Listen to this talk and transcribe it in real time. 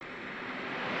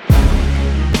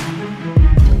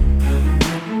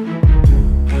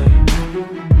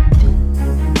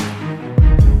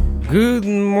Good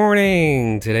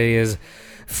morning! Today is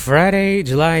Friday,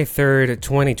 July 3rd,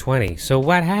 2020. So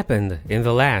what happened in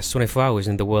the last 24 hours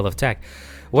in the world of tech?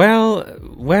 Well,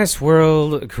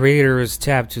 Westworld creators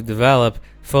tapped to develop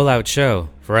Fallout show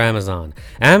for Amazon.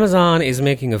 Amazon is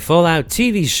making a Fallout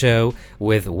TV show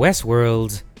with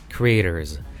Westworld's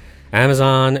creators.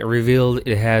 Amazon revealed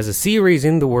it has a series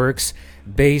in the works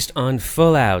based on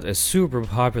Fallout, a super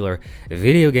popular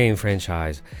video game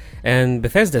franchise, and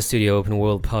Bethesda Studio open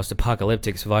world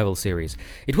post-apocalyptic survival series.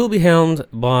 It will be helmed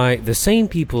by the same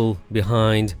people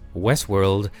behind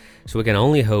Westworld, so we can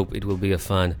only hope it will be a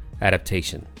fun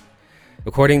adaptation.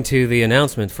 According to the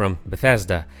announcement from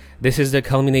Bethesda, this is the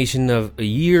culmination of a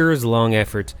years-long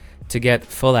effort to get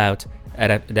Fallout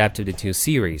adapted into a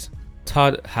series.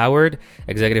 Todd Howard,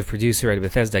 executive producer at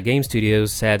Bethesda Game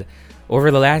Studios, said, "Over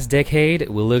the last decade,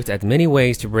 we looked at many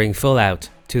ways to bring Fallout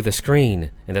to the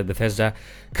screen, and that Bethesda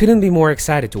couldn't be more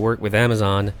excited to work with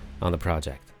Amazon on the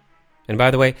project." And by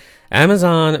the way,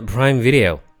 Amazon Prime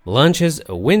Video launches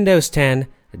a Windows 10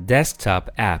 desktop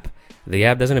app. The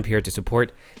app doesn't appear to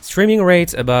support streaming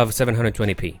rates above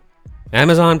 720p.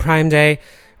 Amazon Prime Day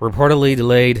reportedly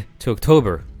delayed to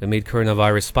October amid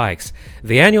coronavirus spikes.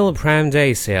 The annual Prime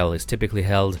Day sale is typically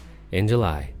held in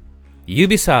July.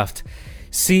 Ubisoft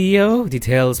CEO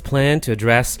details plan to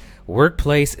address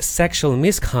workplace sexual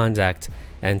misconduct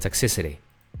and toxicity.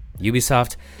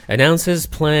 Ubisoft announces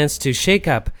plans to shake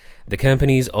up the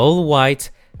company's all-white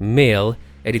male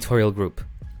editorial group.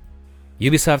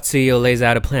 Ubisoft CEO lays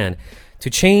out a plan to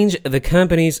change the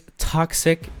company's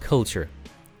toxic culture.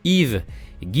 Yves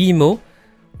Guillemot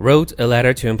wrote a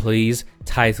letter to employees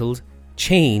titled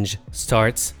 "Change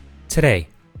Starts Today."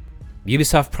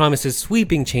 Ubisoft promises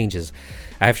sweeping changes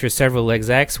after several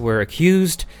execs were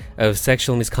accused of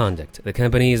sexual misconduct. The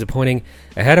company is appointing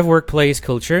a head of workplace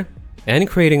culture and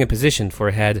creating a position for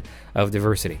a head of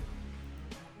diversity.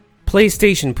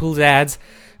 PlayStation pulls ads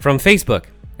from Facebook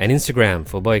and Instagram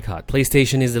for boycott.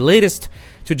 PlayStation is the latest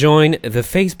to join the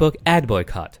Facebook ad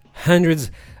boycott.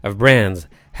 Hundreds of brands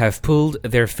have pulled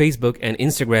their Facebook and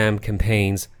Instagram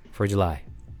campaigns for July.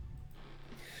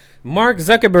 Mark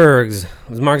Zuckerberg's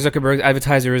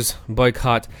advertisers'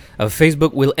 boycott of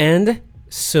Facebook will end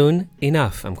soon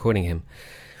enough. I'm quoting him.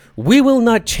 "We will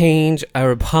not change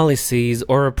our policies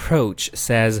or approach,"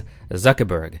 says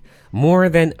Zuckerberg. More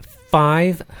than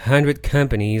 500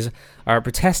 companies are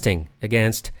protesting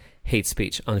against hate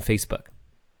speech on Facebook.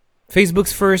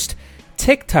 Facebook's first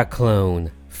TikTok clone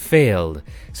failed,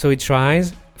 so it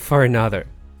tries for another.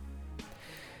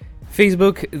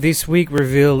 Facebook this week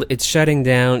revealed it's shutting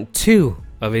down 2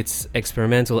 of its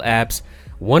experimental apps,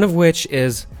 one of which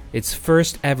is its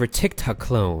first ever TikTok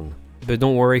clone. But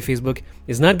don't worry, Facebook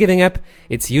is not giving up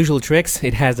its usual tricks.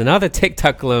 It has another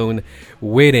TikTok clone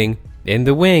waiting in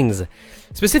the wings.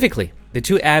 Specifically, the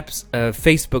 2 apps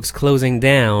Facebook's closing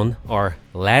down are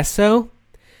Lasso,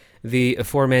 the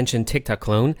aforementioned TikTok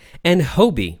clone, and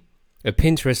Hobie, a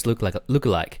Pinterest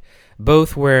lookalike.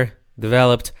 Both were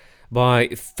developed by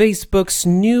Facebook's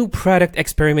new product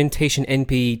experimentation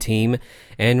NPE team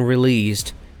and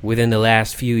released within the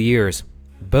last few years.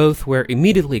 Both were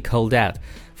immediately called out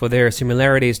for their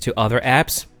similarities to other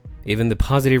apps, even the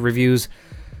positive reviews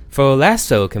for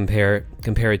Lasso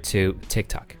compared to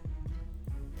TikTok.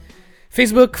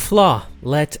 Facebook Flaw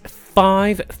let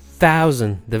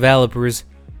 5,000 developers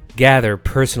gather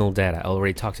personal data. I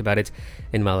already talked about it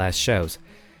in my last shows.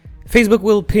 Facebook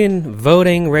will pin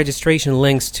voting registration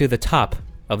links to the top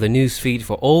of the newsfeed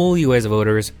for all US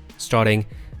voters starting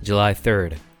July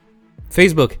 3rd.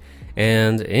 Facebook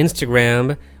and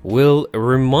Instagram will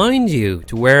remind you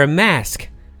to wear a mask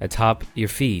atop your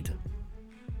feed.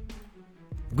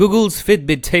 Google's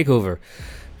Fitbit takeover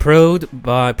probed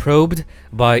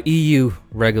by EU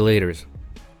regulators.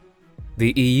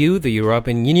 The EU, the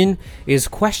European Union, is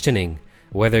questioning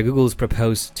whether Google's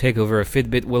proposed takeover of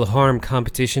Fitbit will harm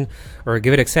competition or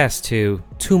give it access to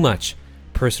too much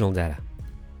personal data.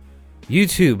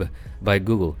 YouTube by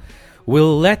Google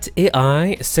will let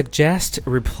AI suggest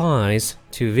replies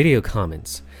to video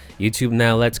comments. YouTube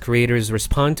now lets creators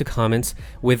respond to comments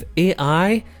with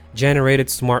AI-generated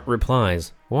smart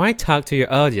replies. Why talk to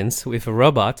your audience if a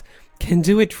robot can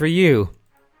do it for you?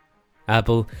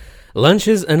 Apple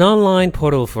launches an online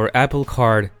portal for Apple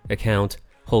Card account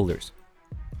holders.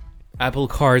 Apple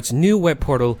Card's new web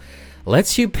portal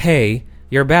lets you pay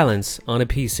your balance on a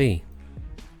PC.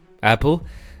 Apple,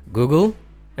 Google,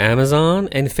 Amazon,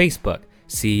 and Facebook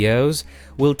CEOs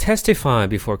will testify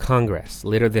before Congress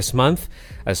later this month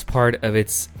as part of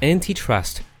its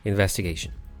antitrust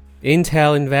investigation.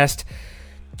 Intel invests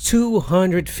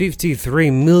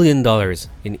 $253 million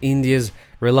in India's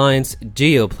Reliance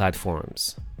Jio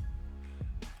platforms.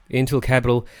 Intel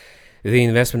Capital, the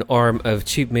investment arm of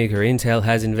chipmaker Intel,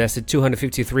 has invested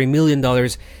 $253 million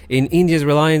in India's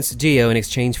Reliance Jio in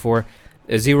exchange for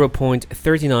a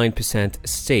 0.39%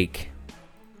 stake.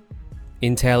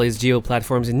 Intel is Jio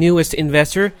Platform's newest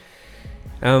investor,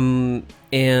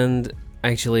 and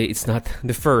actually it's not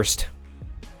the first,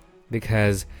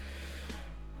 because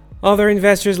other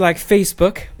investors like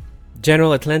Facebook,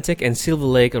 General Atlantic, and Silver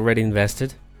Lake already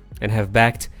invested and have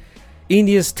backed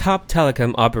India's top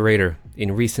telecom operator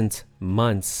in recent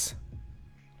months.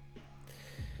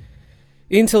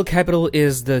 Intel Capital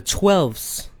is the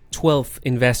 12th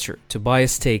investor to buy a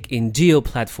stake in Jio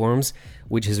Platforms,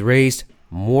 which has raised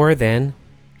more than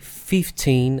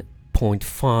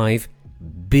 $15.5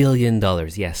 billion.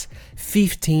 Yes,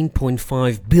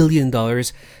 $15.5 billion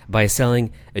by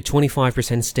selling a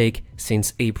 25% stake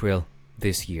since April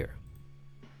this year.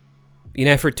 In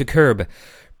effort to curb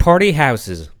party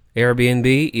houses,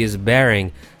 Airbnb is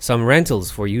barring some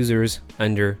rentals for users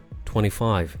under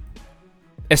 25.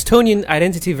 Estonian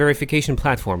identity verification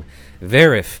platform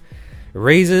Verif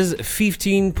raises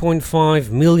 $15.5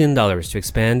 million to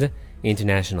expand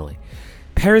internationally.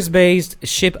 Paris-based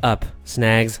ShipUp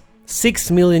snags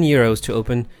 6 million euros to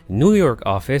open New York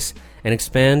office and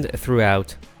expand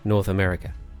throughout North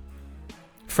America.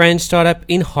 French startup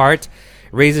InHeart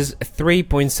raises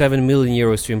 3.7 million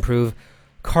euros to improve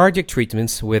cardiac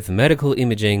treatments with medical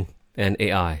imaging and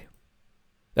AI.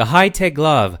 A high-tech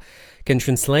glove can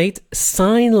translate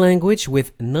sign language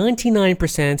with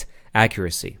 99%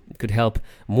 accuracy. It could help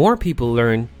more people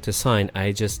learn to sign.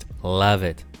 I just love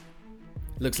it.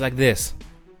 Looks like this.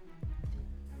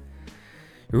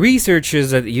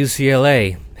 Researchers at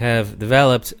UCLA have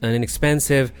developed an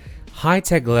inexpensive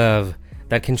high-tech glove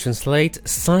that can translate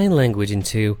sign language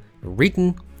into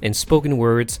written and spoken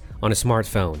words on a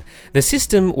smartphone. The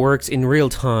system works in real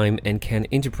time and can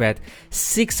interpret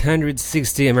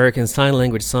 660 American Sign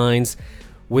Language signs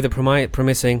with a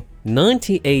promising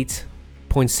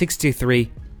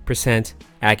 98.63%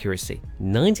 accuracy.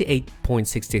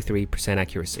 98.63%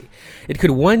 accuracy. It could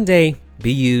one day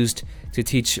be used to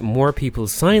teach more people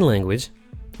sign language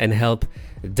and help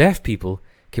deaf people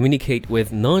communicate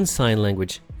with non-sign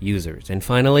language users. And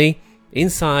finally,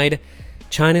 inside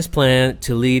China's plan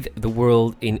to lead the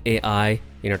world in AI,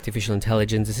 in artificial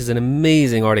intelligence. This is an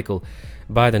amazing article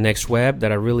by The Next Web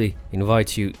that I really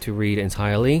invite you to read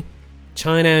entirely.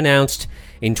 China announced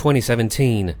in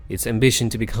 2017 its ambition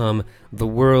to become the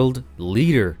world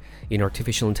leader in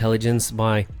artificial intelligence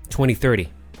by 2030.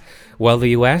 While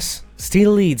the US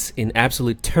still leads in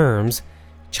absolute terms,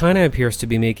 China appears to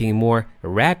be making more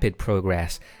rapid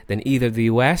progress than either the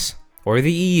US or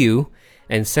the EU,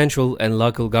 and central and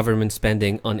local government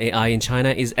spending on AI in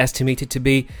China is estimated to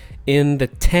be in the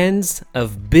tens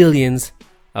of billions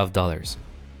of dollars.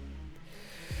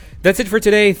 That's it for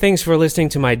today. Thanks for listening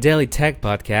to my Daily Tech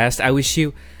Podcast. I wish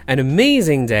you an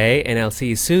amazing day, and I'll see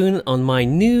you soon on my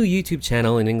new YouTube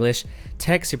channel in English,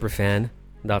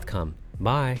 techsuperfan.com.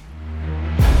 Bye.